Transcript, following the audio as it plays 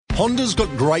Honda's got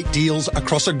great deals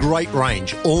across a great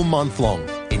range all month long.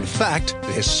 In fact,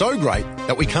 they're so great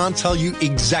that we can't tell you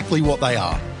exactly what they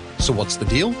are. So what's the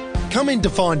deal? Come in to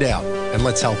find out, and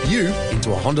let's help you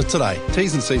into a Honda today.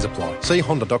 T's and C's apply. See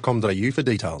honda.com.au for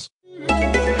details.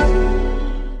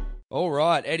 All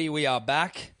right, Eddie, we are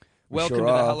back. Welcome to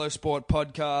the Hello Sport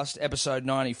podcast, episode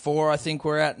 94, I think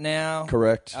we're at now.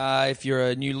 Correct. If you're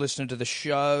a new listener to the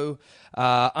show,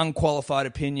 unqualified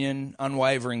opinion,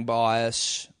 unwavering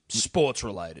bias, sports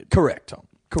related. Correct, Tom.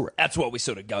 Correct. That's what we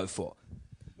sort of go for.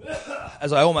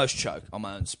 As I almost choke on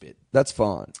my own spit. That's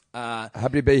fine.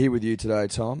 Happy to be here with you today,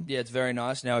 Tom. Yeah, it's very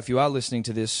nice. Now, if you are listening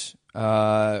to this,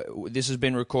 this has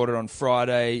been recorded on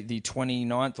Friday, the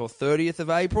 29th or 30th of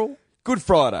April. Good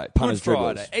Friday. Good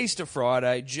Friday. Easter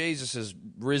Friday. Jesus has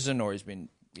risen, or he's been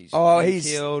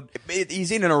killed.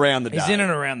 He's in and around the day. He's in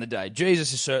and around the day.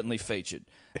 Jesus is certainly featured.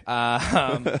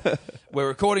 We're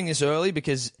recording this early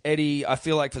because, Eddie, I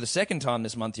feel like for the second time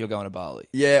this month you're going to Bali.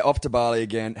 Yeah, off to Bali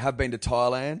again. Have been to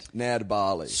Thailand, now to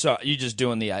Bali. So you're just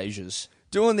doing the Asias.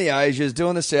 Doing the Asias,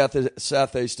 doing the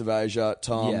southeast of Asia,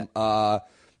 Tom. Yeah.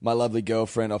 My lovely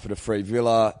girlfriend offered a free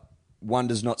villa. One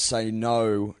does not say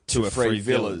no to free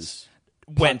villas.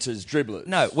 Punters, dribblers.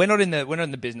 No, we're not in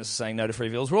the business of saying no to free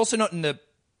villas. We're also not in the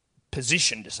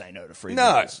position to say no to free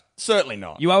No, villas. certainly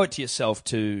not. You owe it to yourself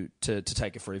to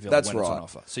take a free villa That's when it's right. on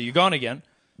offer. So you're gone again.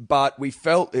 But we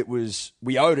felt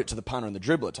we owed it to the punter and the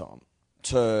dribbler, Tom,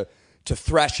 to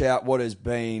thrash out what has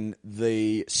been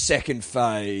the second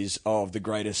phase of the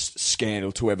greatest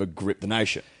scandal to ever grip the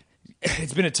nation.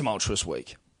 It's been a tumultuous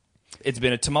week. It's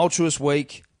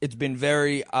been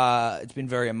very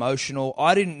emotional.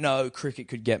 I didn't know cricket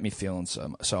could get me feeling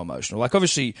so emotional. Like,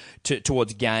 obviously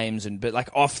towards games, but like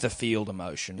off the field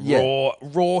emotion, yeah.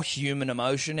 raw human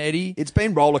emotion. Eddie, it's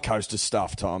been roller coaster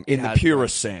stuff, Tom, in the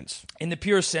purest sense. In the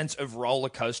purest sense of roller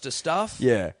coaster stuff.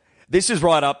 Yeah, this is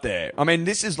right up there. I mean,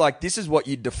 this is what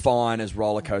you define as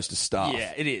roller coaster stuff.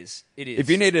 Yeah, it is. It is.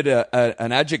 If you needed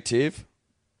an adjective,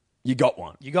 you got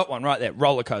one. You got one right there.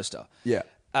 Roller coaster. Yeah.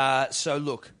 So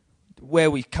look, where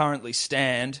we currently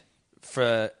stand,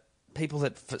 for people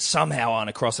that somehow aren't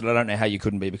across it, I don't know how you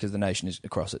couldn't be because the nation is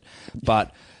across it,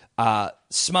 but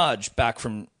Smudge back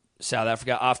from South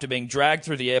Africa after being dragged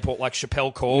through the airport like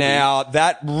Chappelle Corby. Now,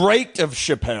 that reeked of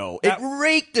Chappelle. It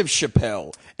reeked of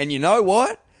Chappelle. And you know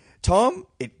what, Tom?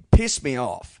 It pissed me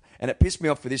off. And it pissed me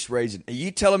off for this reason. Are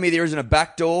you telling me there isn't a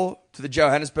back door to the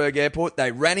Johannesburg airport?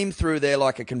 They ran him through there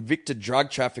like a convicted drug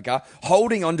trafficker,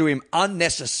 holding onto him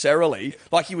unnecessarily,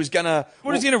 like he was going to...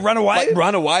 What, is he going to run away? Like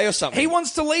run away or something. He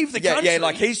wants to leave the country. Yeah,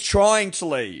 like he's trying to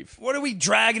leave. What are we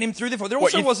dragging him through there for?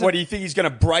 What do you think he's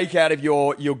going to break out of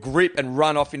your grip and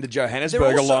run off into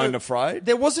Johannesburg alone and afraid?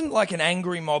 There wasn't like an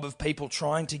angry mob of people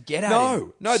trying to get at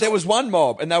him. No, there was one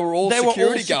mob and they were all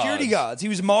security guards. He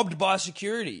was mobbed by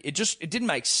security. It didn't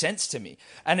make sense to me.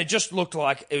 And it just looked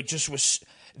like it just was...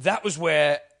 That was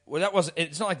where... Well, that wasn't...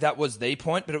 It's not like that was the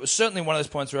point, but it was certainly one of those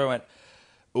points where I went,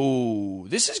 ooh,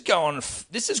 this has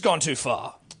gone too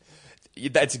far.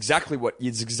 It's exactly what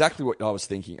I was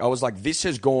thinking. I was like, this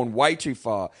has gone way too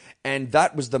far. And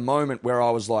that was the moment where I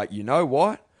was like, you know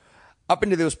what? Up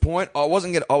until this point, I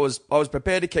was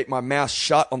prepared to keep my mouth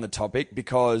shut on the topic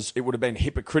because it would have been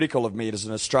hypocritical of me as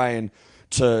an Australian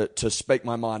to speak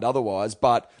my mind otherwise.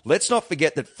 But let's not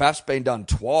forget that FAF's been done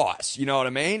twice. You know what I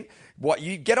mean? What,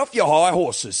 you get off your high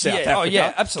horses, South Africa. Oh,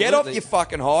 yeah, absolutely. Get off your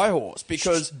fucking high horse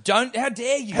because... How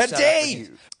dare you? How dare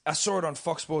you? I saw it on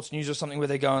Fox Sports News or something where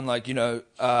they're going like,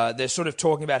 they're sort of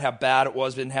talking about how bad it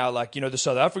was and how, like, the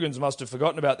South Africans must have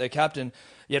forgotten about their captain.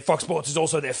 Yet Fox Sports is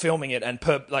also there filming it and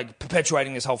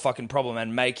perpetuating this whole fucking problem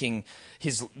and making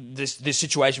this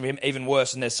situation for him even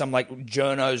worse. And there's some like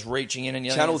journos reaching in and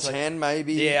Channel 10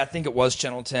 maybe. Yeah, I think it was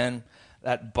Channel 10.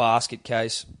 That basket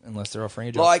case, unless they're offering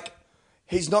a job. Like,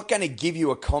 he's not going to give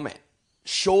you a comment.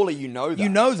 Surely you know that. You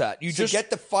know that. So get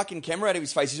the fucking camera out of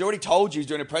his face. He's already told you he's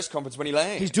doing a press conference when he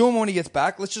lands. He's doing when he gets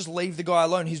back. Let's just leave the guy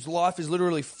alone. His life is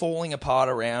literally falling apart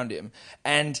around him.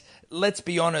 And let's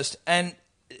be honest, and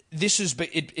this is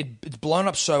it's blown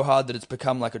up so hard that it's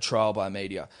become like a trial by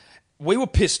media. We were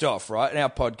pissed off, right, in our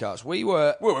podcast. We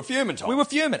were fuming, Tom. We were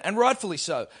fuming, and rightfully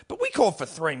so. But we called for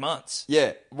 3 months.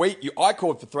 Yeah, I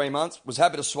called for 3 months. Was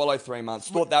happy to swallow 3 months.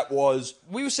 Thought that was.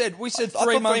 We said 3 months. I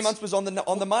thought 3 months was on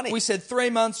the money. We said 3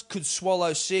 months could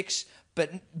swallow 6, but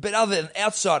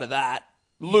outside of that,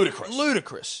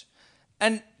 ludicrous.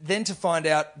 And then to find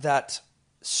out that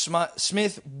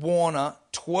Smith, Warner,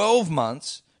 12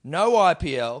 months, no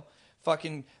IPL,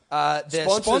 fucking. Their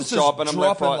sponsors dropping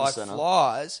like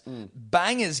flies.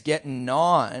 Bangers getting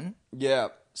 9. Yeah.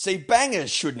 See, Bangers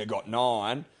shouldn't have got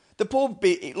 9. The poor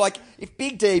big, like, if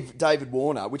Big David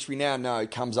Warner, which we now know,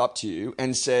 comes up to you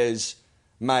and says,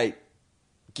 mate,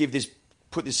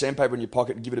 put this sandpaper in your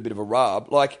pocket and give it a bit of a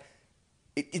rub, like,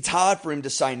 it's hard for him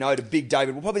to say no to Big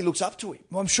David. Well, probably looks up to him.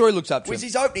 Well, I'm sure he looks up to him. He's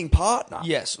his opening partner.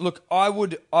 Yes. Look, I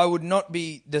would not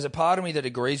be... There's a part of me that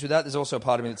agrees with that. There's also a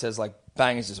part of me that says, like,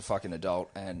 Bangers is a fucking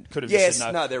adult and could have just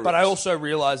said no. there but is. I also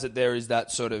realise that there is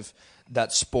that sort of...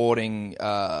 that sporting,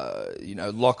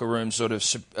 locker room sort of,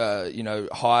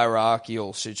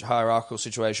 hierarchical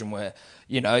situation where,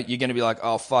 you're going to be like,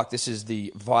 oh, fuck, this is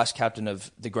the vice captain of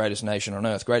the greatest nation on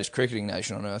earth, greatest cricketing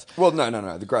nation on earth. Well,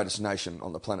 no, the greatest nation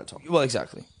on the planet, Tom. Well,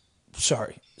 exactly.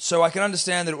 Sorry. So I can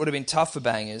understand that it would have been tough for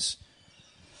Bangers,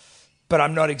 but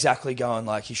I'm not exactly going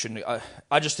like he shouldn't.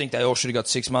 I just think they all should have got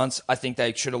 6 months. I think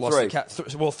they should have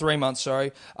lost 3 months,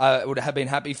 sorry. I would have been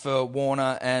happy for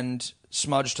Warner and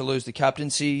Smudge to lose the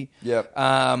captaincy. Yep.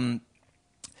 And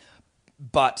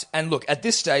look, at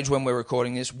this stage when we're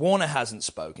recording this, Warner hasn't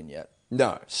spoken yet.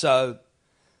 No. So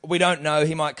we don't know.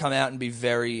 He might come out and be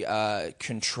very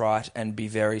contrite and be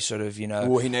very sort of,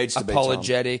 well, he needs to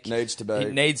apologetic. Be, Tom. Needs to be. He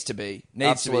needs to be.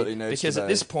 Absolutely needs to be. Because at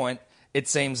this point, it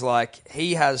seems like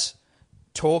he has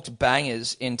talked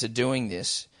Bangers into doing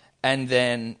this and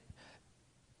then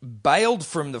bailed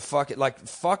from the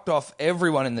fucked off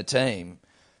everyone in the team.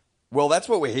 Well, that's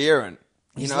what we're hearing.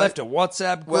 He's left a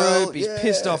WhatsApp group. He's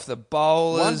pissed off the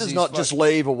bowlers. One does not just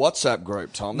leave a WhatsApp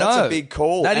group, Tom. That's No. a big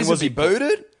call. That and is was a he big call.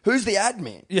 booted? Who's the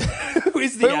admin? Yeah.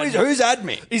 Who's admin? Who's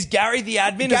admin? Is Gary the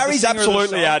admin? Gary's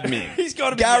absolutely admin. He's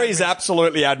got to be Gary's the admin.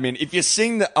 absolutely admin. If you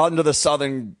sing the Under the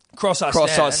Southern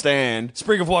Cross-eye stand,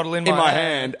 Sprig of Wattle in my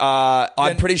hand,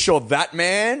 I'm pretty sure that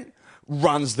man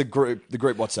runs the group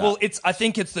WhatsApp. Well, I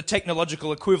think it's the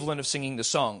technological equivalent of singing the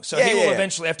song. So Yeah, he will yeah.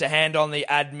 eventually have to hand on the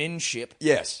adminship.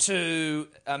 Yes. To,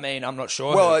 I'm not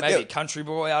sure. Well, maybe yeah. Country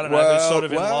Boy. I don't know. Who's sort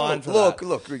of in line for that.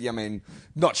 Look. I mean,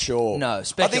 not sure. No,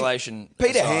 speculation I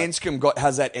think Peter aside. Hanscom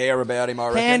has that air about him. I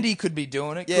reckon. Handy could be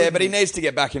doing it. Yeah, couldn't but he needs to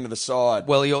get back into the side.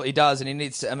 Well, he does, and he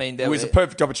needs to. It was a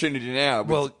perfect opportunity now.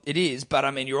 Well, it is, but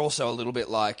you're also a little bit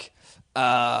like,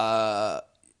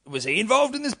 was he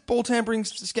involved in this ball tampering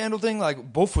scandal thing?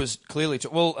 Like, Buff was clearly...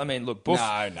 Buff,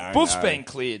 Buff's been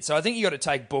cleared, so I think you got to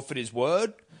take Buff at his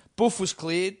word. Buff was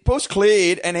cleared. Buff's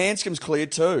cleared, and Hanscom's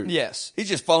cleared too. Yes. He's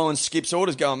just following Skip's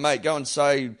orders, going, mate, go and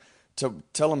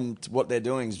tell them what they're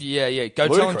doing. Yeah. Go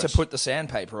ludicrous. tell him to put the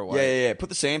sandpaper away. Yeah. Put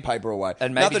the sandpaper away.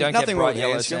 And maybe don't get bright wrong with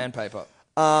yellow Hanscom. sandpaper.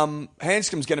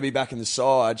 Hanscom's going to be back in the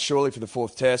side, surely, for the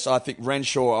fourth test. I think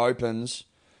Renshaw opens.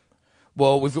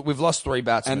 Well, we've lost 3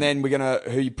 batsmen. And then we're going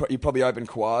to... You probably open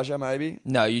Khawaja, maybe?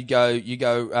 No, you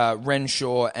go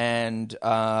Renshaw and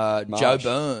Joe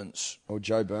Burns. Or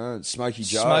Joe Burns. Smokey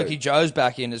Joe. Smokey Joe's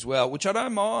back in as well, which I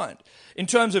don't mind. In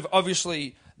terms of,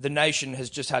 obviously, the nation has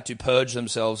just had to purge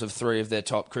themselves of 3 of their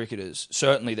top cricketers.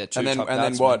 Certainly their 2 top batsmen.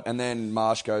 And then what? And then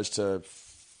Marsh goes to...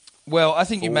 Well, I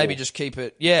think 4. you maybe just keep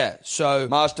it... Yeah, so...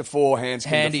 Marsh to 4, Hanscom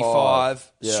Handy to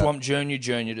 5, Yeah. Swamp Junior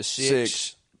to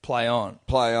 6. Play on.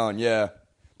 Play on, yeah.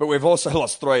 But we've also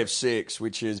lost 3 of 6,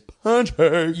 which is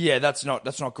punting. Yeah, that's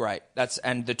not great.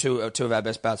 And the two of our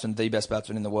best batsmen, the best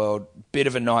batsmen in the world. Bit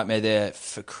of a nightmare there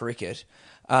for cricket.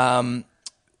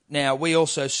 Now, we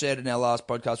also said in our last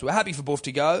podcast we're happy for Buff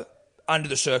to go under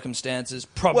the circumstances.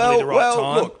 Probably the right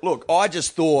time. Look, I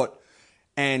just thought,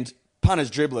 and punters,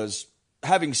 dribblers,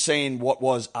 having seen what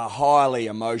was a highly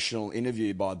emotional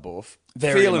interview by Buff,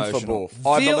 Very feeling emotional. for Buff.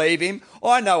 I believe him.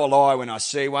 I know a lie when I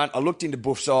see one. I looked into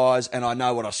Buff's eyes and I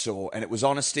know what I saw, and it was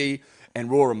honesty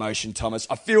and raw emotion, Thomas.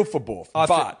 I feel for Buff,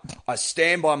 but I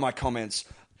stand by my comments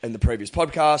in the previous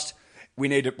podcast. We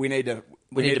need to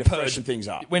freshen things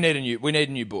up. We need a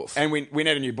new Buff. And we need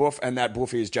a new Buff, and that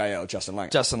Buff is JL, Justin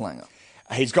Langer. Justin Langer.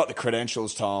 He's got the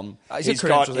credentials, Tom. He's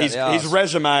got credentials his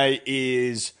resume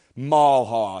is mile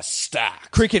high,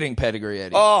 stacked. Cricketing pedigree,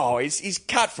 Eddie. Oh, he's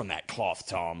cut from that cloth,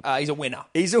 Tom. He's a winner.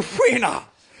 He's a winner.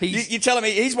 You're telling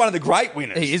me he's one of the great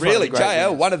winners? He is really, one of the great JL,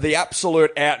 winners. one of the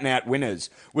absolute out-and-out winners.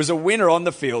 Was a winner on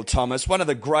the field, Thomas. One of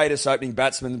the greatest opening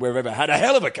batsmen we've ever had. A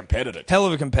hell of a competitor.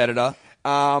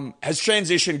 Has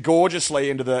transitioned gorgeously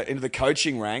into the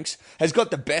coaching ranks. Has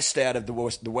got the best out of the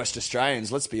West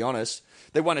Australians. Let's be honest.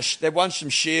 They won some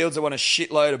shields. They won a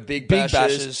shitload of big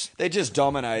bashes. They're just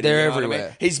dominating. They're you know everywhere. what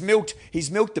I mean?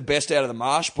 He's milked the best out of the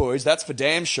Marsh boys. That's for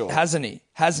damn sure. Hasn't he?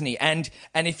 And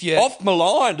if you Oft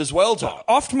maligned as well, Tom.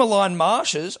 oft maligned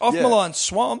marshes, oft Yeah. maligned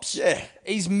swamps. Yeah.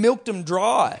 He's milked them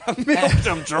dry. Milked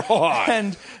them dry.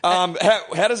 And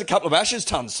how does a couple of ashes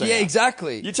tons sound? yeah,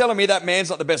 exactly. You telling me that man's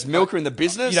not the best milker in the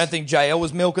business? You don't think JL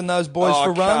was milking those boys Oh,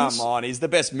 for runs? come on. He's the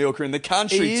best milker in the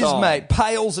country, He is, Tom. mate.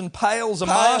 Pails and pails of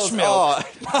marsh milk. Oh,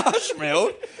 marsh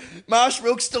milk? Marsh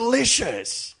milk's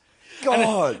delicious.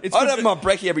 God, It's I'd good have for- my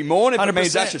brekkie every morning if it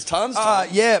means 100%. Ashes tons, Tom.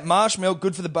 Yeah, marsh milk,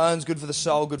 good for the bones, good for the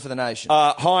soul, good for the nation.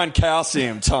 High in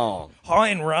calcium, Tom. High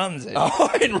in runs. Eddie.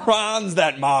 High in runs,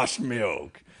 that marsh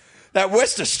milk. That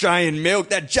West Australian milk,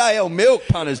 that JL milk,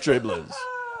 punters, dribblers.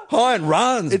 High in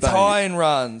runs, It's baby. high in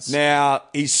runs. Now,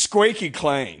 he's squeaky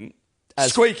clean.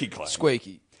 Squeaky clean.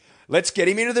 Squeaky. Let's get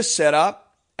him into the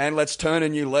setup and let's turn a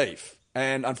new leaf.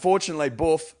 And unfortunately,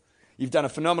 Buff, you've done a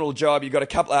phenomenal job. You've got a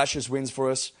couple of Ashes wins for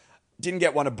us. Didn't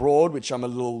get one abroad, which I'm a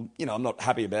little, I'm not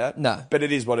happy about. No. But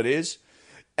it is what it is.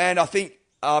 And I think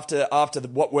after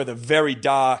what were the very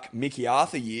dark Mickey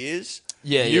Arthur years,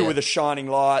 you were the shining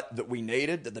light that we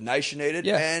needed, that the nation needed.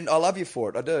 Yeah. And I love you for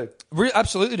it. I do.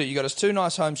 Absolutely do. You got us 2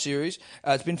 nice home series.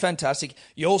 It's been fantastic.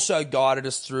 You also guided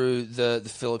us through the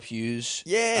Philip Hughes.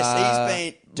 Yes,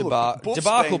 he's been...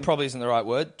 Debacle probably isn't the right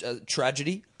word.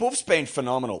 Tragedy. Buff's been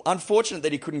phenomenal. Unfortunate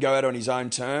that he couldn't go out on his own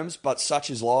terms, but such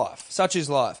is life. Such is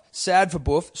life. Sad for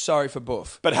Buff. Sorry for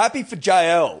Buff. But happy for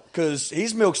JL, because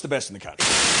his milk's the best in the country.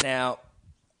 Now,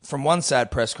 from one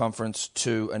sad press conference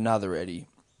to another, Eddie,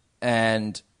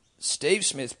 and Steve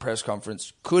Smith's press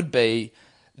conference could be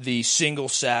the single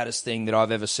saddest thing that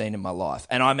I've ever seen in my life.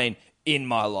 And I mean in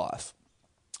my life.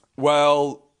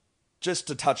 Well, just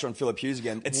to touch on Philip Hughes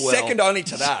again, it's second only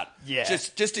to that. Yeah.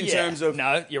 Just in terms of...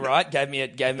 No, you're right. Gave me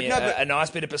a nice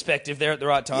bit of perspective there at the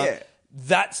right time. Yeah.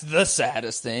 That's the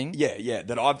saddest thing. Yeah,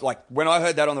 that I've... When I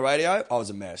heard that on the radio, I was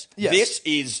a mess. Yes. This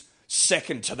is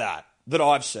second to that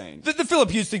I've seen. The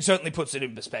Philip Hughes thing certainly puts it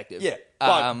in perspective. Yeah,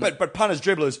 but punters,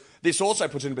 dribblers, this also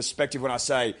puts it in perspective when I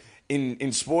say,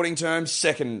 in sporting terms,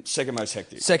 second most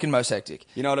hectic. Second most hectic.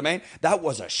 You know what I mean? That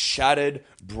was a shattered,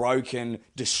 broken,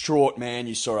 distraught man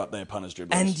you saw up there, punters,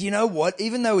 dribblers. And you know what?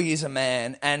 Even though he is a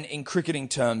man, and in cricketing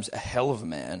terms, a hell of a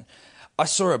man, I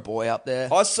saw a boy up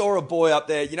there. I saw a boy up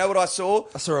there. You know what I saw?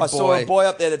 I saw a boy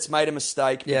up there that's made a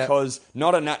mistake Yeah. because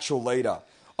not a natural leader.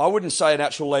 I wouldn't say a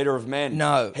natural leader of men.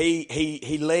 No.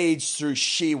 He leads through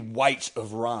sheer weight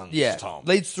of runs, Yeah, Tom.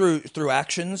 leads through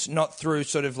actions, not through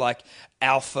sort of like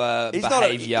alpha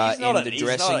behaviour in the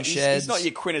dressing sheds. He's not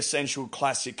your quintessential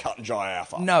classic cut and dry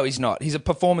alpha. No, he's not. He's a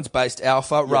performance-based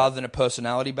alpha rather than a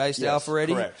personality-based alpha,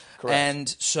 Eddie. Correct. And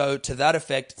so to that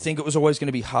effect, I think it was always going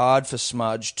to be hard for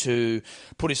Smudge to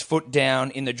put his foot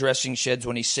down in the dressing sheds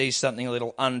when he sees something a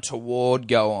little untoward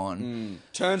go on.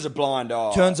 Turns a blind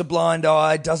eye. Turns a blind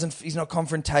eye, he's not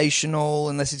confrontational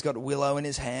unless he's got Willow in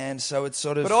his hand, so it's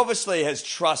sort of... But obviously has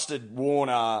trusted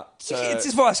Warner it's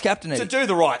his vice-captain, to Eddie. do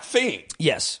the right thing.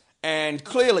 Yes. And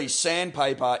clearly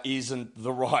sandpaper isn't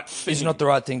the right thing. It's not the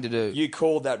right thing to do. You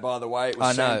called that, by the way. It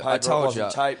was I know. sandpaper. I told it wasn't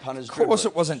you. tape. Punters, Of course, dribblers.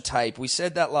 it wasn't tape. We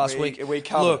said that last week. We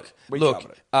covered it. We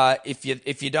covered it.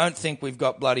 If you don't think we've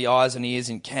got bloody eyes and ears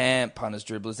in camp, punters,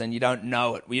 dribblers, then you don't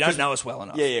know it. You don't know us well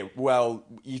enough. Yeah. Well,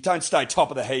 you don't stay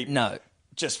top of the heap. No.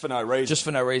 Just for no reason. Just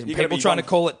for no reason. You gotta People be trying to one-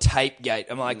 call it tape gate.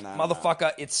 I'm like, No.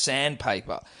 motherfucker, it's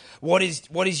sandpaper. What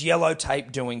is yellow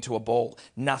tape doing to a ball?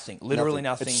 Nothing. Literally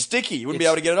nothing. It's sticky. You wouldn't be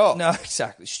able to get it off. No,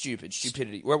 exactly.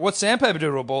 Stupidity. What's sandpaper do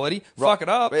to a ball, Eddie? Fuck it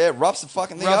up. Yeah, roughs the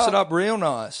fucking thing Roughs up. it up real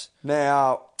nice.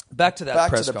 Now, Back to that back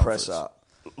press to the conference. presser.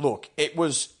 Look, it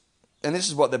was, and this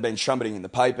is what they've been trumpeting in the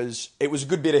papers, it was a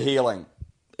good bit of healing.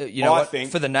 You know I what?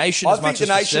 think. For the nation I as much think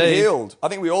the as nation for Steve, healed. I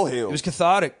think we all healed. It was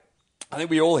cathartic. I think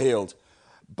we all healed.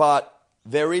 But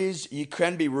you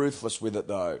can be ruthless with it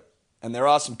though. And there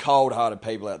are some cold-hearted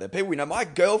people out there. People we know. My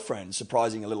girlfriend's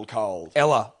surprising a little cold.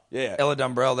 Ella. Yeah. Ella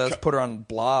Dumbrell. Let's put her on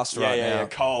blast right now. Yeah,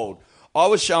 cold. I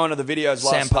was showing her the videos last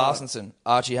Sam night. Parsonson.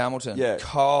 Archie Hamilton. Yeah.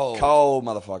 Cold. Cold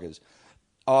motherfuckers.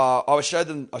 I showed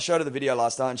her the video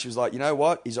last night and she was like, you know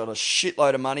what? He's on a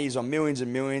shitload of money. He's on millions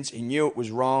and millions. He knew it was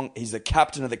wrong. He's the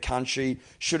captain of the country.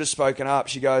 Should have spoken up.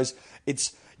 She goes,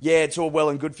 it's all well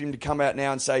and good for him to come out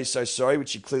now and say he's so sorry,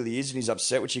 which he clearly is, and he's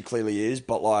upset, which he clearly is,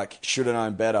 but like, should have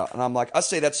known better. And I'm like, I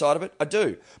see that side of it. I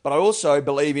do. But I also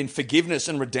believe in forgiveness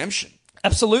and redemption.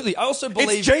 Absolutely. I also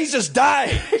believe... It's Jesus'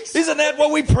 Day. Isn't that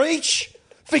what we preach?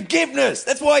 Forgiveness.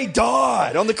 That's why he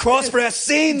died on the cross for our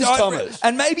sins, Thomas.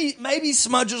 And maybe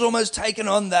Smudge has almost taken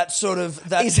on that sort of...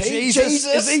 That Is he Jesus?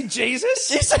 Is he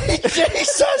Jesus? Is he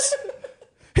Jesus?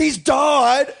 He's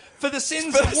died For the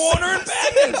sins of Warner and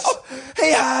Baggers.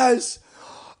 He has.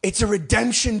 It's a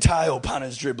redemption tale,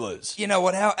 punters, dribblers. You know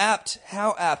what? How apt.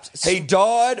 He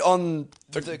died on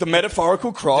the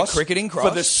metaphorical cross. The cricketing cross.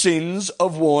 For the sins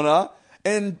of Warner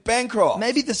and Bancroft.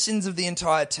 Maybe the sins of the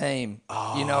entire team.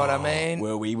 You know what I mean?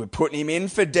 Well, we were putting him in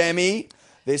for Demi.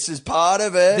 This is part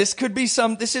of it. This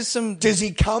is some... Does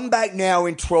he come back now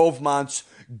in 12 months,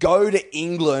 go to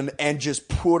England and just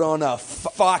put on a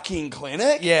fucking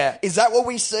clinic? Yeah. Is that what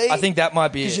we see? I think that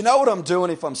might be it. Because you know what I'm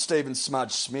doing if I'm Stephen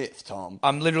Smudge Smith, Tom?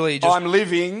 I'm literally just... I'm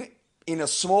living in a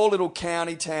small little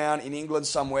county town in England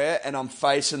somewhere, and I'm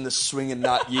facing the swinging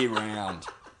nut year round.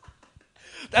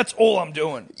 That's all I'm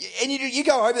doing. And you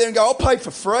go over there and go, I'll play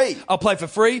for free. I'll play for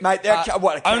free. Mate,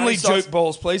 what, only size? juke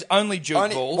balls, please. Only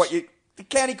juke balls. The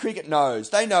county cricket knows.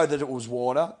 They know that it was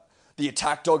Warner, the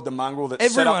attack dog, the mongrel that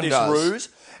Everyone set up this does. ruse.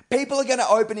 People are going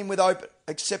to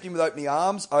accept him with open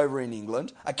arms over in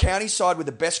England. A county side with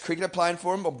the best cricketer playing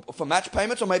for him for match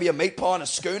payments, or maybe a meat pie and a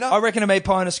schooner. I reckon a meat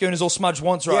pie and a schooner is all Smudge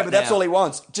wants right now. Yeah, but that's all he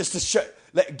wants. Just to show.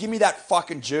 Give me that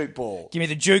fucking juke ball. Give me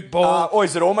the juke ball. Or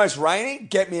is it almost raining?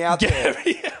 Get me out there. Get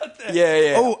me out there.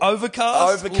 Yeah. Oh,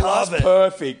 overcast? Overcast, Love it.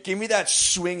 perfect. Give me that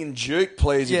swinging juke,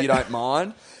 please, if you don't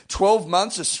mind. 12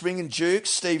 months of swinging juke,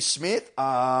 Steve Smith.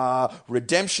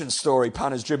 Redemption story,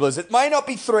 punters, dribblers. It may not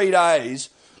be 3 days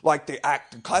like the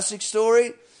classic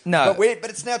story. No.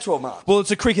 But it's now 12 months. Well, it's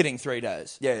a cricketing 3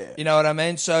 days. Yeah. You know what I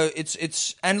mean? So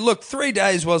it's and look, 3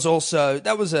 days was also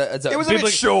it was a bit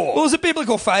short. Well, it was a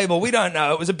biblical fable. We don't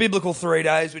know. It was a biblical 3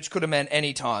 days, which could have meant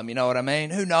any time. You know what I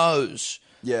mean? Who knows?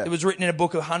 Yeah. It was written in a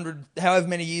book 100, however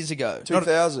many years ago.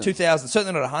 2000. 2000.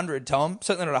 Certainly not 100, Tom.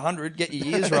 Certainly not 100. Get your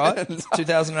years right.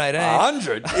 2018.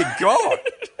 100? Good God.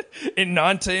 In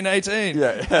 1918.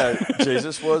 Yeah.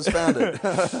 Jesus was founded.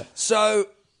 So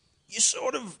you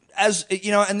sort of, as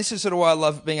you know, and this is sort of why I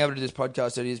love being able to do this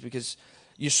podcast, it is because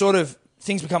you sort of,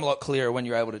 things become a lot clearer when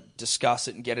you're able to discuss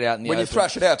it and get it out in the open. When you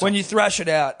thrash it out. Tom. When you thrash it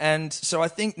out. And so I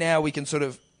think now we can sort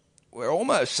of, we're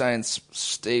almost saying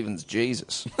Stephen's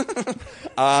Jesus.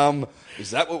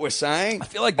 Is that what we're saying? I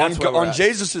feel like that's where we're on at.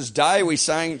 Jesus' day, we're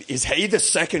saying, is he the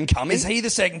second coming? Is he the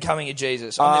second coming of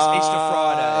Jesus on this Easter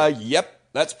Friday? Yep.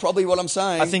 That's probably what I'm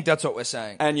saying. I think that's what we're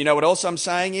saying. And you know what else I'm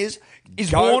saying is?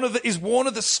 Is Warner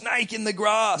the snake in the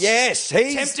grass? Yes,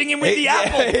 he's... Tempting him with the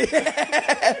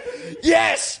apple.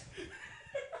 Yes!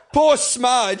 Poor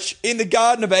Smudge in the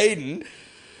Garden of Eden,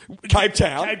 Cape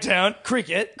Town,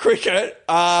 cricket.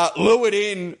 lured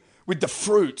in with the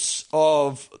fruits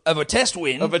of a test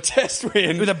win.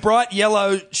 With a bright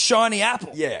yellow shiny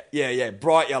apple. Yeah.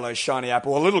 Bright yellow, shiny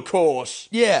apple. A little coarse.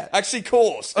 Yeah. Actually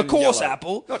coarse. A coarse yellow.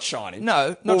 apple. Not shiny.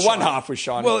 No, not well, shiny. one half was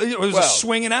shiny. Well, it was a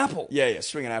swinging apple. Yeah,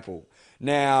 swinging apple.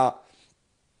 Now,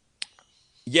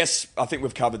 yes, I think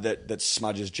we've covered that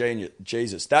Smudge is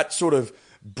Jesus. That sort of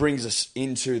brings us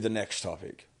into the next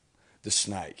topic, the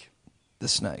snake. The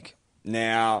snake.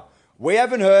 Now, we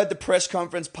haven't heard the press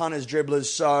conference, punters, dribblers,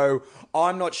 so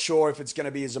I'm not sure if it's going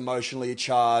to be as emotionally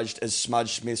charged as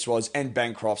Smudge Smith's was, and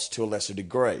Bancroft's to a lesser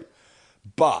degree.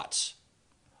 But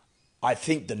I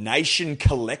think the nation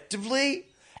collectively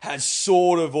has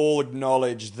sort of all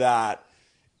acknowledged that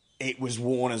it was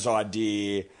Warner's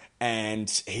idea and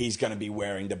he's going to be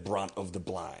wearing the brunt of the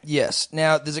blame. Yes.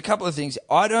 Now, there's a couple of things.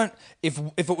 If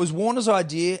it was Warner's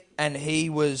idea and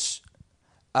he was,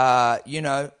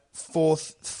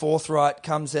 forthright,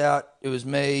 comes out, it was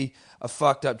me, I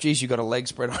fucked up. Geez, you got a leg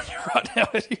spread on you right now,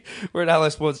 Eddie. We're at LA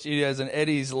Sports Studios and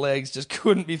Eddie's legs just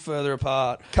couldn't be further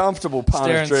apart. Comfortable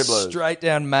punters, Staring dribblers. straight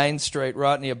down Main Street,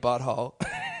 right near butthole.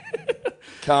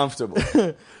 Comfortable.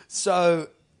 So,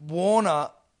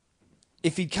 Warner,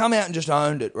 if he'd come out and just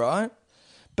owned it, right?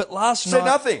 But last night... Said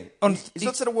nothing. He's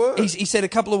not said a word. He said a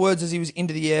couple of words as he was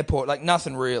into the airport, like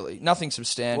nothing really, nothing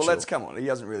substantial. Well, come on. He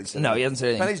hasn't really said No, anything. he hasn't said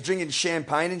anything. And he's drinking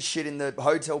champagne and shit in the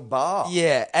hotel bar.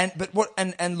 Yeah, and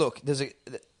look,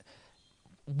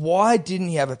 why didn't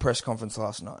he have a press conference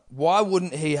last night? Why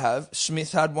wouldn't he have?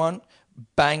 Smith had one,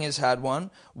 Bangers had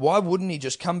one. Why wouldn't he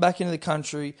just come back into the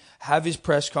country, have his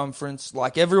press conference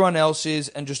like everyone else is,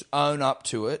 and just own up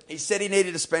to it? He said he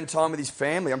needed to spend time with his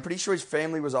family. I'm pretty sure his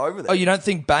family was over there. Oh, you don't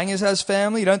think Bangers has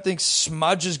family? You don't think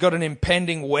Smudge has got an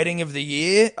impending wedding of the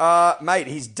year? Mate,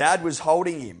 his dad was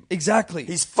holding him. Exactly.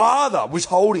 His father was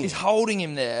holding He's him. holding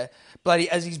him there, bloody,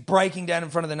 as he's breaking down in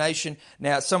front of the nation.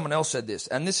 Now, someone else said this,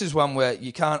 and this is one where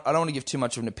I don't want to give too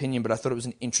much of an opinion, but I thought it was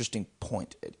an interesting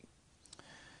point, Eddie.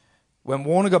 When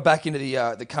Warner got back into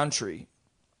the country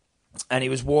and he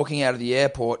was walking out of the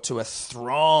airport to a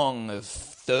throng of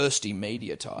thirsty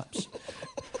media types,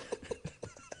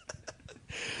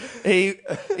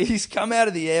 he's come out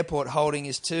of the airport holding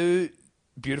his two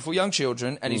beautiful young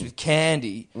children, and he's with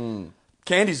Candy.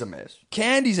 Candy's a mess.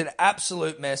 Candy's an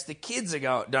absolute mess. The kids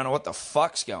don't know what the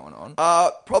fuck's going on.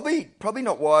 Probably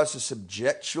not wise to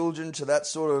subject children to that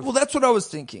sort of... Well, that's what I was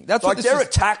thinking. That's what they're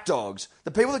attack dogs.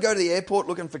 The people that go to the airport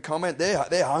looking for comment, they're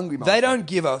hungry. They don't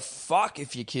give a fuck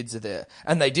if your kids are there.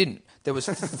 And they didn't. There was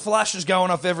flashes going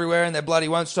off everywhere and they bloody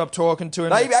won't stop talking to him.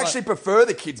 They actually prefer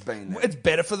the kids being there. It's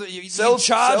better for the... You Sells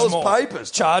charge more. papers.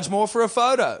 Charge more for a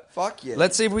photo. Fuck yeah.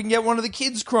 Let's see if we can get one of the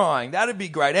kids crying. That'd be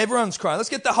great. Everyone's crying. Let's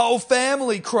get the whole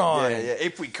family crying. Yeah,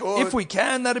 if we could. If we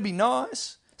can, that'd be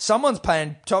nice. Someone's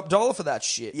paying top dollar for that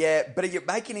shit. Yeah, but you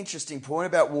make an interesting point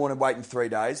about Warner waiting 3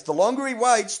 days. The longer he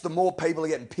waits, the more people are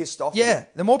getting pissed off. Yeah,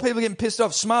 the more people are getting pissed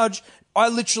off. Smudge,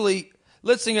 let's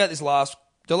think about this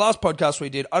the last podcast we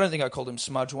did, I don't think I called him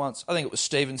Smudge once. I think it was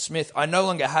Stephen Smith. I no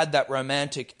longer had that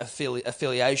romantic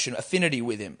affinity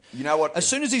with him. You know what? As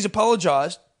soon as he's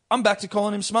apologised, I'm back to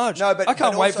calling him Smudge. No, but I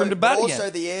can't wait also, for him to bat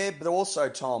but again. But also,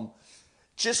 Tom,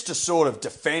 just to sort of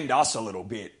defend us a little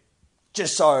bit,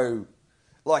 just so,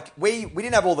 like, we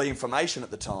didn't have all the information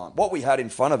at the time. What we had in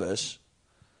front of us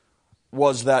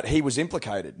was that he was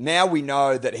implicated. Now we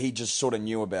know that he just sort of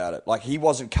knew about it. Like, he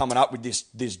wasn't coming up with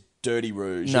this dirty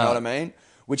ruse, you know what I mean?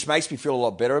 Which makes me feel a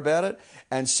lot better about it.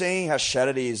 And seeing how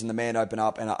shattered he is and the man open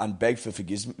up and beg for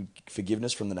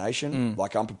forgiveness from the nation,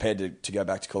 like, I'm prepared to go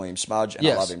back to calling him Smudge, and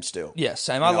I love him still. Yeah,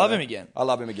 same. I love him again. I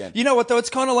love him again. You know what, though?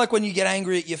 It's kind of like when you get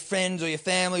angry at your friends or your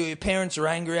family or your parents are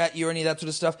angry at you or any of that sort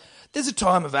of stuff. There's a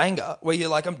time of anger where you're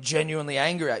like, I'm genuinely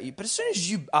angry at you. But as soon as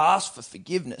you ask for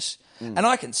forgiveness, and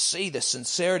I can see the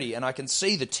sincerity and I can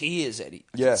see the tears, Eddie.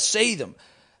 I can see them.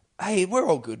 Hey, we're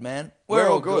all good, man. We're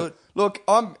all good. Look,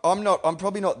 I'm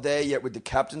probably not there yet with the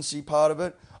captaincy part of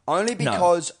it. Only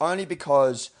because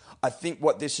I think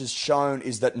what this has shown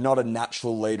is that not a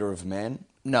natural leader of men.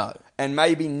 No. And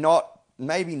maybe not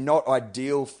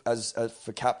ideal as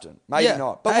for captain. Maybe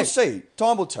not. But we'll see.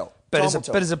 Time will tell. But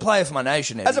as a player for my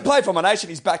nation, Eddie, as a player for my nation,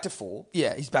 he's back to 4.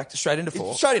 Yeah, he's back to straight into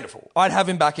 4. Straight into 4. I'd have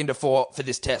him back into 4 for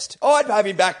this test. I'd have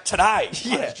him back today.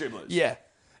 Yeah. Dribblers. Yeah.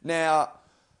 Now,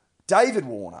 David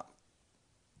Warner,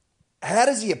 how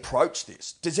does he approach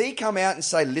this? Does he come out and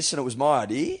say, "Listen, it was my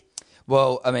idea"?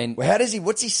 Well, I mean, how does he?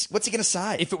 What's he going to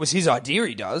say? If it was his idea,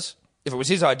 he does. If it was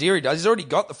his idea, he does. He's already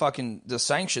got the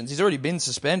sanctions. He's already been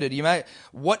suspended.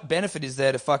 What benefit is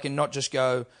there to fucking not just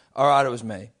go, "All right, it was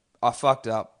me. I fucked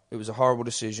up. It was a horrible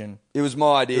decision. It was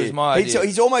my idea." It was my idea.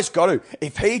 He's almost got to.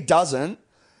 If he doesn't,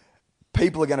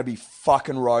 people are going to be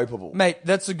fucking ropeable. Mate,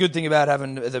 that's the good thing about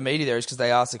having the media there is because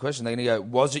they ask the question. They're going to go,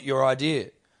 "Was it your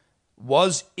idea?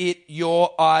 Was it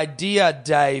your idea,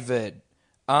 David?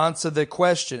 Answer the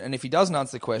question." And if he doesn't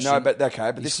answer the question, but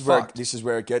this is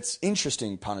where it gets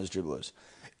interesting. Punters, dribblers,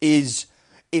 is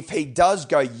if he does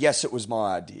go, "Yes, it was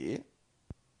my idea,"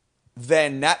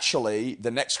 then naturally the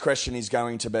next question is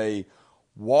going to be,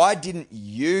 "Why didn't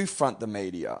you front the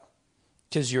media?"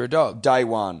 Because you're a dog. Day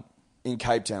 1 in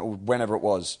Cape Town, or whenever it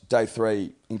was. Day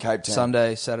 3 in Cape Town.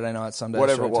 Sunday, Saturday night, Sunday,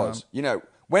 whatever it was. Time.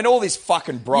 When all this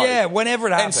fucking broke. Yeah, whenever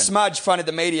it happened. And Smudge fronted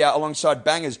the media alongside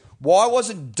Bangers. Why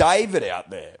wasn't David out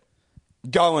there?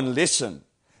 Go and listen.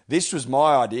 This was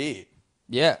my idea.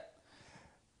 Yeah.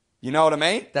 You know what I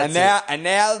mean? That's and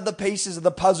now the pieces of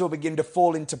the puzzle begin to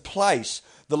fall into place.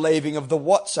 The leaving of the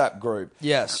WhatsApp group.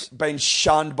 Yes. Being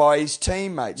shunned by his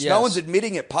teammates. Yes. No one's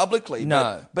admitting it publicly.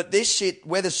 No. But this shit,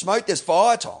 where there's smoke, there's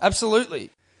fire, Tom. Absolutely.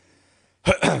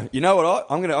 You know what?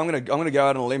 I'm gonna go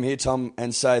out on a limb here, Tom,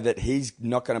 and say that he's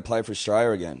not going to play for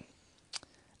Australia again.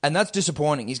 And that's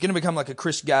disappointing. He's going to become like a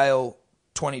Chris Gale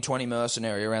 2020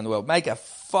 mercenary around the world. Make a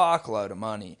fuckload of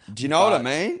money. Do you know what I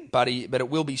mean? But it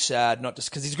will be sad, not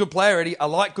just because he's a good player, Eddie. I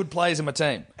like good players in my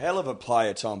team. Hell of a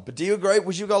player, Tom. But do you agree?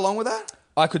 Would you go along with that?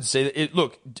 I could see that.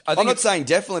 Look, I'm not saying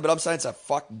definitely, but I'm saying it's a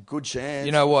fucking good chance.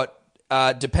 You know what?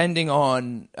 Depending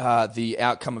on the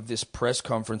outcome of this press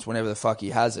conference, whenever the fuck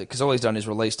he has it, because all he's done is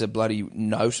released a bloody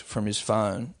note from his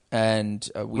phone, and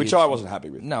which I wasn't happy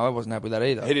with. No, I wasn't happy with that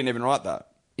either. He didn't even write that.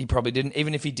 He probably didn't.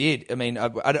 Even if he did, I mean,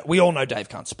 we all know Dave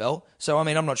can't spell, so I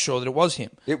mean, I'm not sure that it was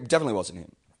him. It definitely wasn't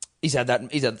him. He's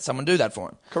had someone do that for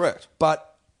him. Correct.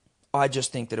 But I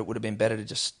just think that it would have been better to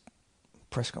just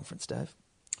press conference, Dave.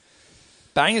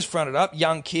 Bangers fronted up,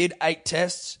 young kid, 8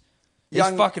 tests. He's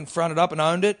fucking fronted up and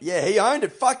owned it. Yeah, he owned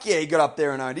it. Fuck yeah, he got up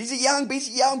there and owned it. He's a young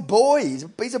boy. He's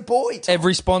a boy. Tom.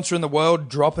 Every sponsor in the world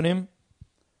dropping him.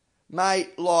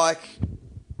 Mate, like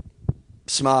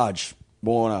Smudge,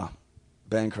 Warner,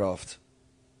 Bancroft.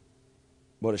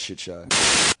 What a shit show.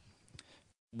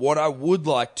 What I would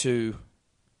like to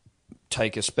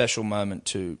take a special moment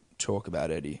to talk about,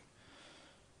 Eddie,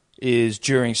 is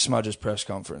during Smudge's press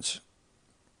conference.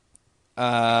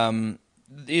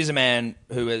 Here's a man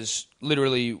who is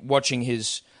literally watching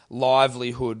his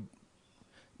livelihood,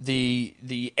 the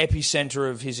epicenter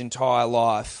of his entire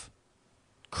life,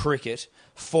 cricket,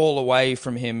 fall away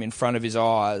from him in front of his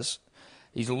eyes.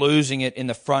 He's losing it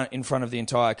in front of the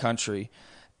entire country.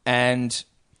 And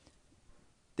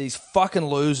these fucking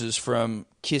losers from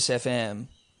Kiss FM,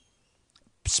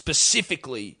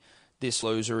 specifically this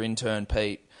loser, intern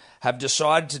Pete, have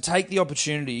decided to take the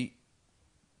opportunity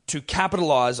to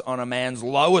capitalise on a man's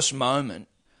lowest moment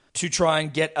to try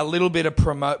and get a little bit of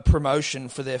promotion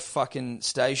for their fucking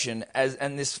station.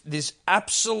 And this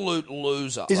absolute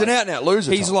loser. He's an out-and-out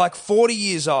loser. He's Tom. like 40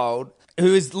 years old,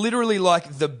 who is literally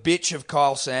like the bitch of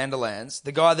Kyle Sandilands,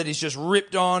 the guy that is just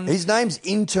ripped on. His name's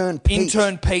Intern Pete.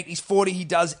 Intern Pete. He's 40. He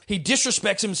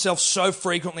disrespects himself so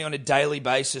frequently on a daily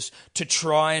basis to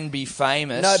try and be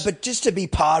famous. No, but just to be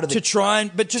part of the...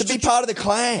 To be part of the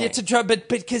clan. Yeah, to try, but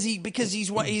because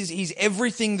he's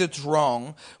everything that's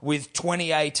wrong with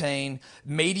 2018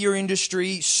 media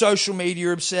industry, social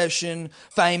media obsession,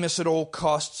 famous at all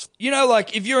costs. You know,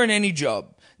 like if you're in any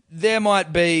job, there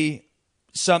might be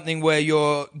something where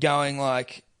you're going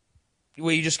like,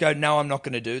 where you just go, no, I'm not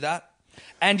going to do that.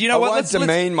 And you know what? Let's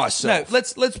demean myself. No,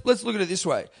 let's look at it this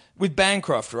way. With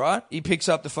Bancroft, right? He picks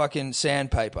up the fucking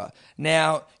sandpaper.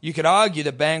 Now, you could argue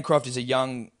that Bancroft is a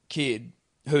young kid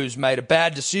who's made a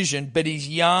bad decision, but he's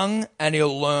young and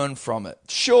he'll learn from it.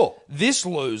 Sure. This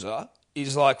loser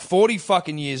is like 40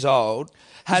 fucking years old.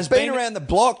 He's been around the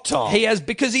block, Tom. He has,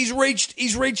 because he's reached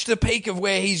the peak of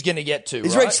where he's going to get to.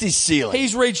 He's right? reached his ceiling.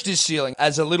 He's reached his ceiling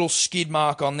as a little skid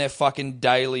mark on their fucking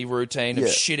daily routine of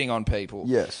shitting on people.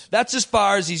 Yes. That's as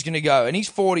far as he's going to go. And he's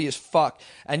 40 as fuck.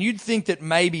 And you'd think that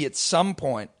maybe at some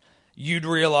point you'd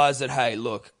realise that, hey,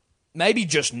 look, maybe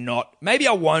just not. Maybe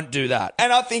I won't do that.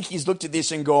 And I think he's looked at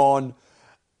this and gone,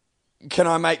 can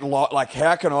I make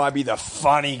how can I be the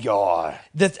funny guy?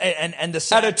 And the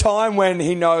at a time when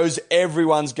he knows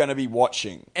everyone's going to be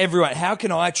watching. Everyone, how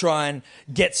can I try and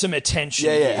get some attention?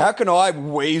 Yeah. Here? How can I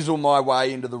weasel my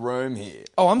way into the room here?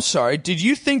 Oh, I'm sorry. Did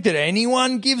you think that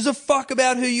anyone gives a fuck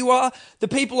about who you are? The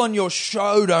people on your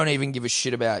show don't even give a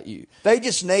shit about you. They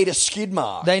just need a skid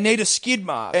mark. They need a skid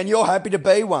mark. And you're happy to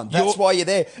be one. That's why you're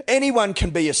there. Anyone can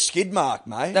be a skid mark,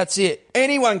 mate. That's it.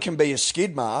 Anyone can be a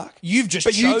skid mark. You've just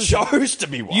But you chose to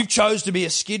be one. You've chose to be a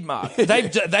skid mark.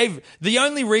 The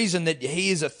only reason that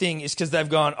he is a thing is because they've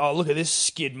gone, oh, look at this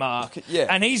skid mark. Yeah.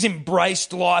 And he's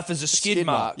embraced life as a skid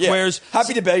mark. Yeah. Whereas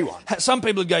happy to be one. Some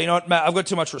people go, you know what, Matt, I've got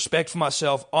too much respect for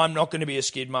myself. I'm not going to be a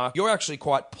skid mark. You're actually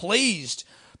quite pleased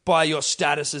by your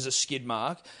status as a skid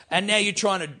mark. And now you're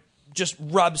trying to just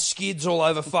rub skids all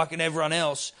over fucking everyone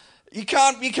else. You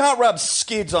can't rub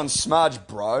skids on Smudge,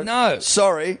 bro. No.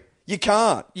 Sorry. You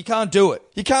can't. You can't do it.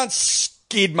 You can't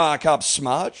skid mark up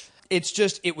Smudge. It's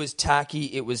just, it was tacky,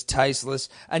 it was tasteless.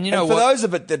 And you know for what? those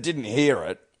of it that didn't hear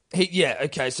it,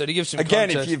 so to give some again,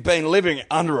 context, if you've been living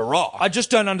under a rock. I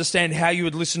just don't understand how you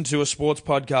would listen to a sports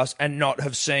podcast and not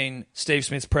have seen Steve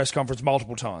Smith's press conference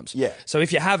multiple times. Yeah. So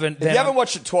if you haven't... If you haven't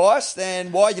watched it twice,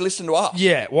 then why are you listening to us?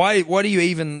 Yeah, what are you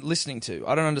even listening to?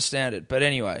 I don't understand it. But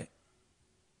anyway,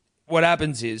 what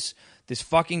happens is this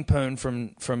fucking poon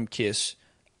from Kiss,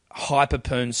 hyper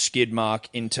poon skid mark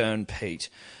intern Pete,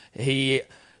 he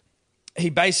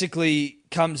basically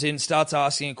comes in, starts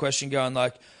asking a question, going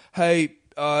like, hey,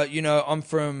 I'm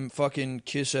from fucking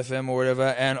Kiss FM or whatever,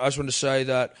 and I just want to say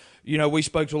that, we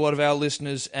spoke to a lot of our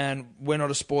listeners, and we're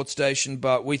not a sports station,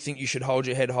 but we think you should hold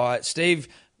your head high. Steve,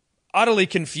 utterly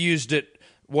confused at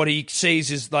what he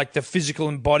sees is like the physical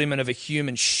embodiment of a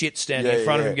human shit standing in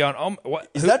front of him going,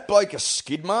 Is that bloke a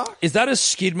skid mark? Is that a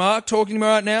skid mark talking to me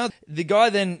right now? The guy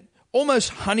then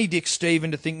almost honeydicks Steve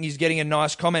into thinking he's getting a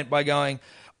nice comment by going,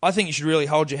 I think you should really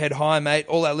hold your head high, mate.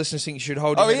 All our listeners think you should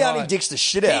hold your head high. Oh, he honeydicks the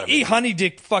shit out of him. He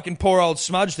honeydicked fucking poor old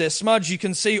Smudge there. Smudge, you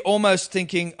can see almost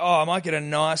thinking, I might get a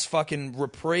nice fucking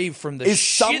reprieve from the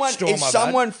shitstorm. Is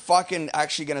someone fucking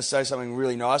actually going to say something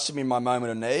really nice to me in my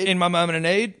moment of need? In my moment of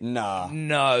need? Nah.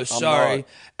 No, sorry.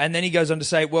 And then he goes on to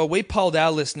say, well, we polled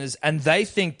our listeners and they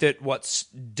think that what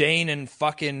Dean and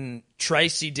fucking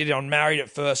Tracy did on Married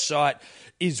at First Sight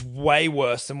is way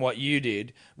worse than what you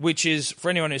did, which is, for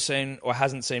anyone who's seen or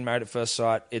hasn't seen Married at First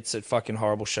Sight, it's a fucking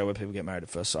horrible show where people get married at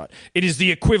first sight. It is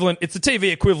the equivalent, it's the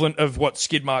TV equivalent of what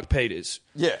Skid Mark Pete is.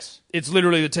 Yes. It's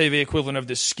literally the TV equivalent of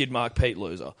this Skid Mark Pete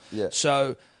loser. Yeah.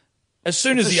 So, as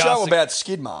soon it's as a show about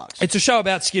skid marks. It's a show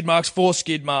about skid marks, for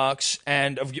skid marks,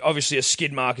 and obviously a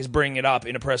skid mark is bringing it up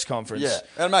in a press conference. Yeah,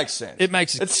 that makes sense.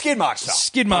 It's skid mark stuff.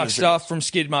 Skid mark stuff from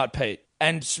Skid Mark Pete.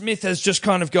 And Smith has just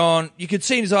kind of gone, you could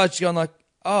see in his eyes, just gone like,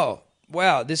 oh,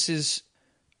 wow,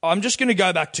 I'm just going to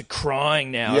go back to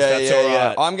crying now, if that's all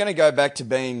right. I'm going to go back to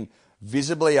being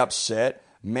visibly upset,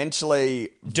 mentally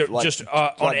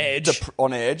on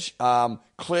edge.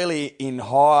 Clearly in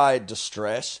high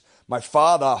distress. My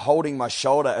father holding my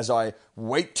shoulder as I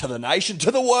weep to the nation,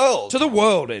 to the world. To the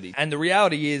world, Eddie. And the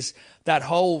reality is that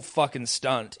whole fucking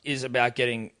stunt is about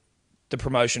getting the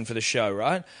promotion for the show,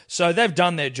 right? So they've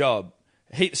done their job.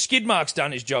 Skid Mark's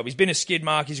done his job. He's been a Skid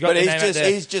Mark. He's got the name out there.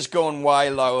 He's just gone way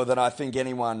lower than I think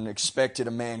anyone expected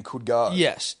a man could go.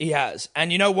 Yes, he has.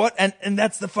 And you know what? And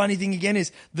that's the funny thing again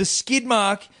is the Skid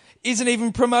Mark isn't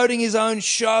even promoting his own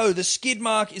show. The skid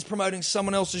mark is promoting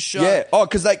someone else's show. Yeah. Oh,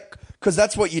 because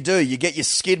that's what you do. You get your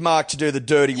skid mark to do the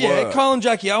dirty Yeah, work. Kyle and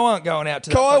Jackie O aren't going out to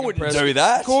that. Kyle fucking wouldn't press. do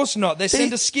that. Of course not. They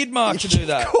send a skid mark to do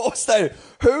that. Of course they do.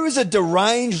 Who's a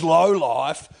deranged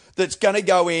lowlife that's going to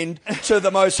go in to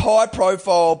the most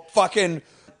high-profile fucking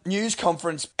news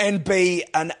conference and be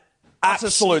an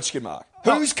absolute skid mark?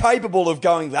 Who's capable of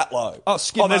going that low? Oh,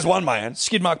 skid mark. There's one man.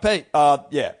 Skid mark Pete.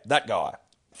 Yeah, that guy.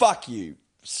 Fuck you,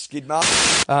 skid mark.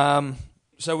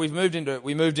 So we moved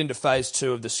into phase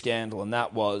 2 of the scandal, and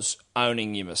that was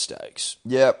owning your mistakes.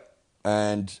 Yep.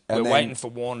 And We're then, waiting for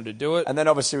Warner to do it. And then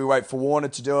obviously we wait for Warner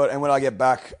to do it. And when I get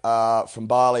back from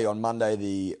Bali on Sunday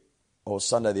the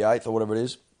 8th or whatever it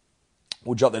is,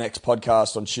 we'll drop the next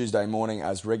podcast on Tuesday morning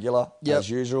as regular, as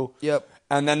usual. Yep.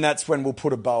 And then that's when we'll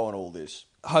put a bow on all this.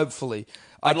 Hopefully.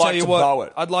 I'd like to bow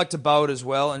it. I'd like to bow it as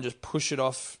well and just push it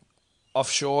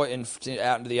offshore and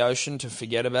out into the ocean to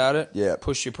forget about it. Yeah.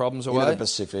 Push your problems away. In the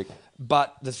Pacific.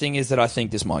 But the thing is that I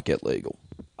think this might get legal.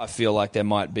 I feel like there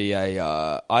might be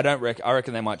I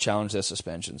reckon they might challenge their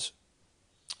suspensions.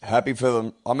 Happy for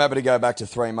them. I'm happy to go back to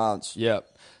 3 months. Yeah.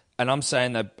 And I'm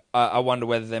saying that I wonder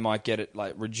whether they might get it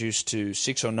like reduced to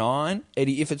 6 or 9.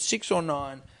 Eddie, if it's 6 or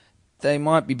 9, they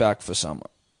might be back for summer,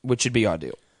 which would be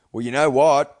ideal. Well, you know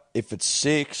what? If it's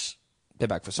 6, They're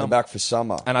back for they're summer. back for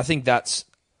summer. And I think that's...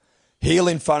 Heel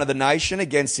in front of the nation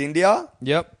against India.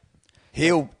 Yep.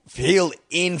 Heel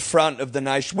in front of the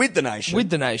nation, with the nation.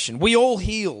 With the nation. We all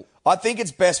heal. I think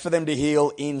it's best for them to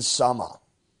heal in summer,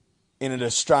 in an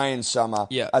Australian summer,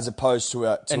 as opposed to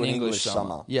an English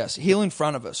summer. Yes, heal in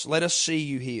front of us. Let us see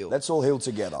you heal. Let's all heal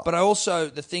together. But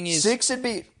the thing is... 6 would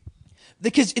be...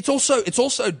 Because it's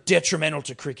also detrimental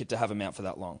to cricket to have them out for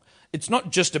that long. It's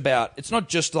not just like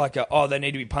they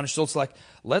need to be punished. It's like,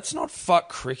 let's not fuck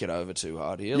cricket over too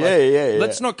hard here. Yeah.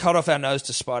 Let's not cut off our nose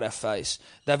to spite our face.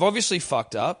 They've obviously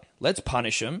fucked up. Let's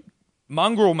punish them.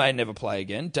 Mongrel may never play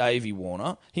again. Davey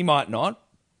Warner. He might not,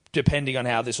 depending on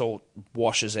how this all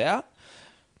washes out.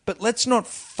 But let's not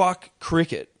fuck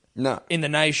cricket. No. In the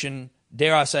nation,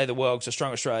 dare I say the world, because a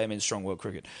strong Australia means strong world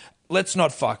cricket. Let's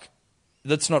not fuck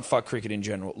cricket in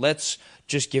general. Let's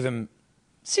just give him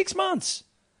 6 months.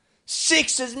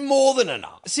 6 is more than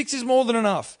enough. 6 is more than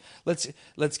enough. Let's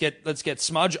get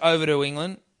Smudge over to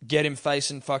England. Get him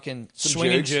facing fucking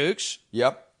swinging Jukes.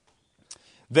 Yep.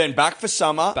 Then back for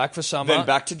summer. Then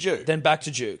back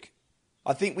to Duke.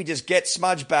 I think we just get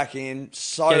Smudge back in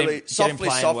softly.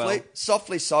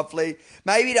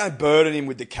 Maybe don't burden him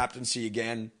with the captaincy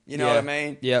again. You know what I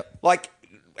mean? Yep.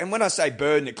 And when I say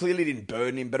burden, it clearly didn't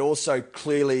burden him, but also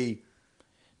clearly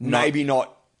maybe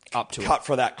not up to cut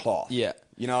for that cloth. Yeah.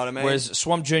 You know what I mean? Whereas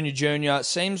Swamp Jr.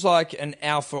 seems like an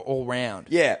alpha all round.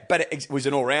 Yeah, but it was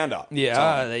an all rounder.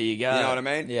 Yeah, there you go. You know what I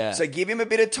mean? Yeah. So give him a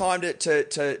bit of time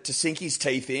to sink his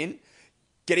teeth in.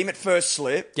 Get him at first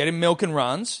slip. Get him milking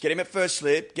runs. Get him at first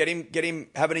slip. Get him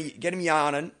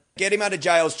yarning. Get him under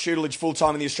jail's tutelage full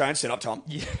time in the Australian setup, Tom.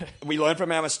 Yeah. We learn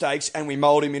from our mistakes and we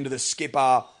mould him into the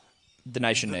skipper the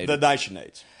nation needs. The nation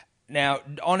needs. Now,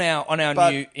 on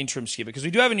our new interim skipper, because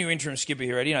we do have a new interim skipper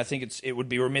here, Eddie, and I think it would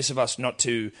be remiss of us not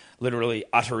to literally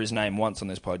utter his name once on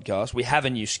this podcast. We have a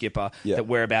new skipper that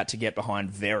we're about to get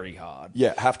behind very hard.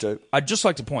 Yeah, have to. I'd just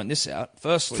like to point this out.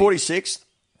 Firstly,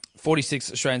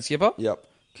 46th Australian skipper. Yep.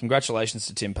 Congratulations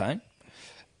to Tim Payne.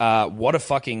 What a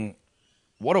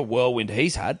whirlwind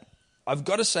he's had. I've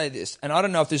got to say this, and I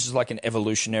don't know if this is like an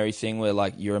evolutionary thing where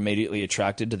like you're immediately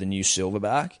attracted to the new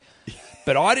silverback,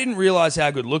 but I didn't realise how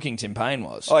good looking Tim Payne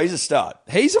was. Oh, he's a stud.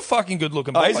 He's a fucking good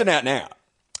looking. Oh, he's an out and out.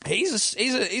 He's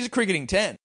a cricketing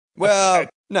 10. Well,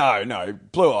 no,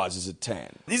 Blue Eyes is a 10.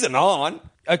 He's a 9.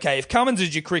 Okay, if Cummins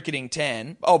is your cricketing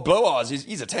 10, Blue Eyes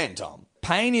he's a 10, Tom.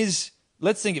 Payne is.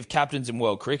 Let's think of captains in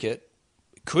world cricket.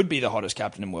 Could be the hottest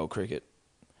captain in world cricket.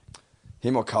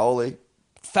 Him or Coley.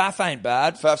 Faf ain't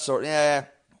bad. Faf's sort, yeah.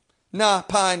 Nah,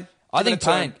 Payne. I think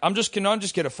Payne. Can I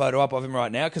just get a photo up of him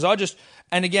right now? Because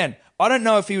and again, I don't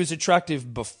know if he was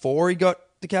attractive before he got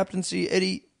the captaincy,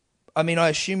 Eddie. I mean, I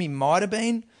assume he might have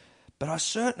been, but I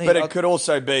certainly. But it could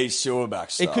also be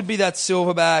silverback stuff. It could be that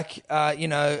silverback.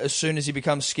 As soon as he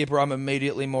becomes skipper, I'm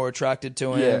immediately more attracted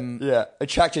to him. Yeah.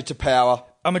 Attracted to power.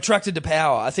 I'm attracted to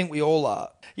power. I think we all are.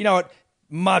 You know what?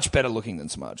 Much better looking than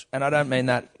Smudge, and I don't mean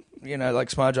that. Like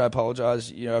Smudge, I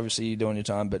apologise. Obviously you're doing your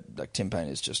time, but like Tim Payne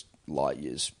is just light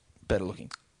years better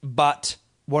looking. But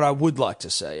what I would like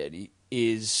to say, Eddie,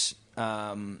 is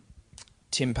Tim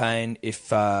Payne,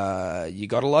 if you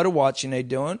got a load of whites you need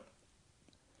doing,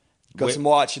 Got some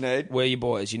whites you need. Where are your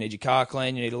boys? You need your car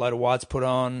clean. You need a load of whites put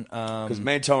on. Because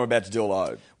me and Tom are about to do a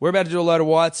load. We're about to do a load of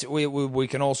whites. We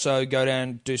can also go down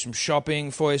and do some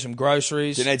shopping for you, some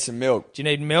groceries. Do you need some milk? Do you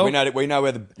need milk? We know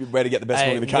where to get the best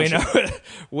milk in the country.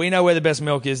 We know where the best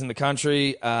milk is in the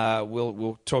country.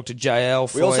 We'll talk to JL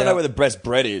for We also you. know where the best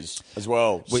bread is as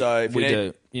well. So if we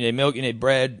do. You need milk. You need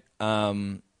bread.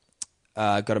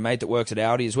 Got a mate that works at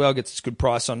Aldi as well. Gets a good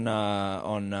price on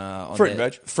Fruit and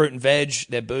veg. Fruit and veg.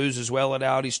 Their booze as well at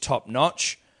Aldi's top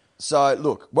notch. So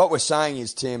look, what we're saying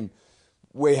is, Tim,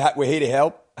 we're here to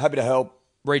help. Happy to help.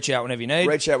 Reach out whenever you need.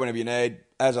 Reach out whenever you need.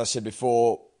 As I said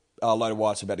before, a load of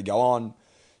whites are about to go on.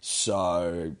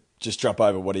 So just drop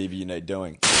over whatever you need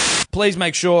doing. Please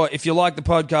make sure, if you like the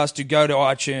podcast, to go to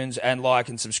iTunes and like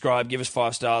and subscribe. Give us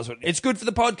 5 stars. It's good for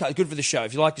the podcast, good for the show.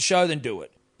 If you like the show, then do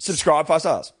it. Subscribe, 5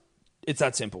 stars. It's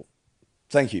that simple.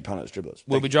 Thank you, punters, dribblers.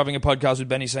 We'll be dropping a podcast with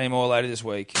Benny Seymour later this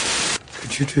week.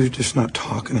 Could you two just not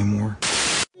talk anymore?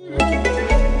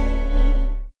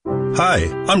 Hi,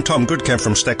 I'm Tom Goodcamp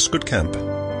from Stacks Goodcamp.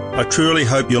 I truly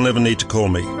hope you'll never need to call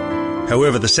me.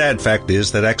 However, the sad fact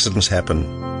is that accidents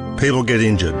happen. People get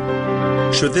injured.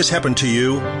 Should this happen to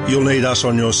you, you'll need us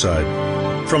on your side.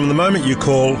 From the moment you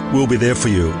call, we'll be there for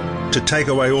you, to take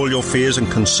away all your fears and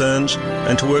concerns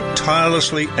and to work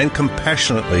tirelessly and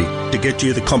compassionately to get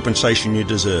you the compensation you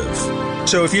deserve.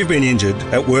 So if you've been injured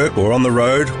at work or on the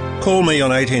road, call me on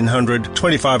 1800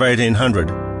 25 1800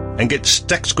 and get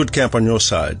Stacks Goodcamp on your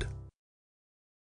side.